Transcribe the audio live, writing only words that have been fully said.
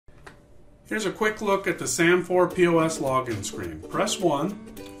Here's a quick look at the SAM4pos login screen. Press 1,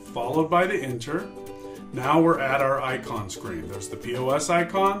 followed by the enter. Now we're at our icon screen. There's the POS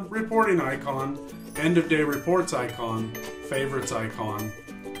icon, reporting icon, end of day reports icon, favorites icon,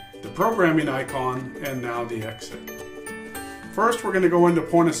 the programming icon, and now the exit. First, we're going to go into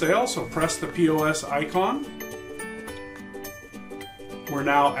point of sale, so press the POS icon. We're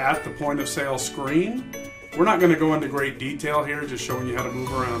now at the point of sale screen. We're not going to go into great detail here, just showing you how to move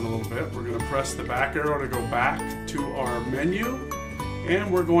around a little bit. We're going to press the back arrow to go back to our menu,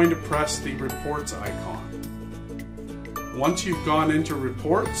 and we're going to press the reports icon. Once you've gone into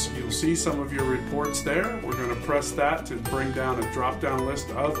reports, you'll see some of your reports there. We're going to press that to bring down a drop-down list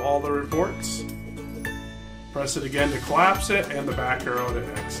of all the reports. Press it again to collapse it, and the back arrow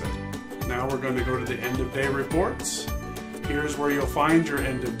to exit. Now we're going to go to the end of day reports. Here's where you'll find your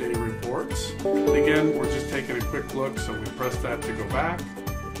end of day reports. And again, we're just taking a quick look, so we press that to go back.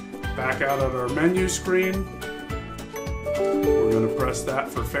 Back out of our menu screen. We're going to press that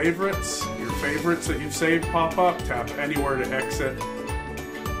for favorites. Your favorites that you've saved pop up. Tap anywhere to exit.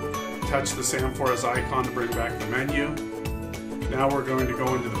 Touch the SAM4pos icon to bring back the menu. Now we're going to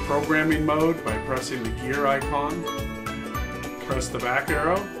go into the programming mode by pressing the gear icon. Press the back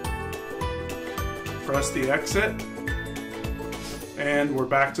arrow. Press the exit. And we're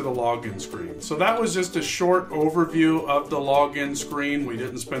back to the login screen. So that was just a short overview of the login screen. We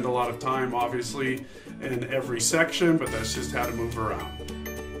didn't spend a lot of time, obviously, in every section, but that's just how to move around.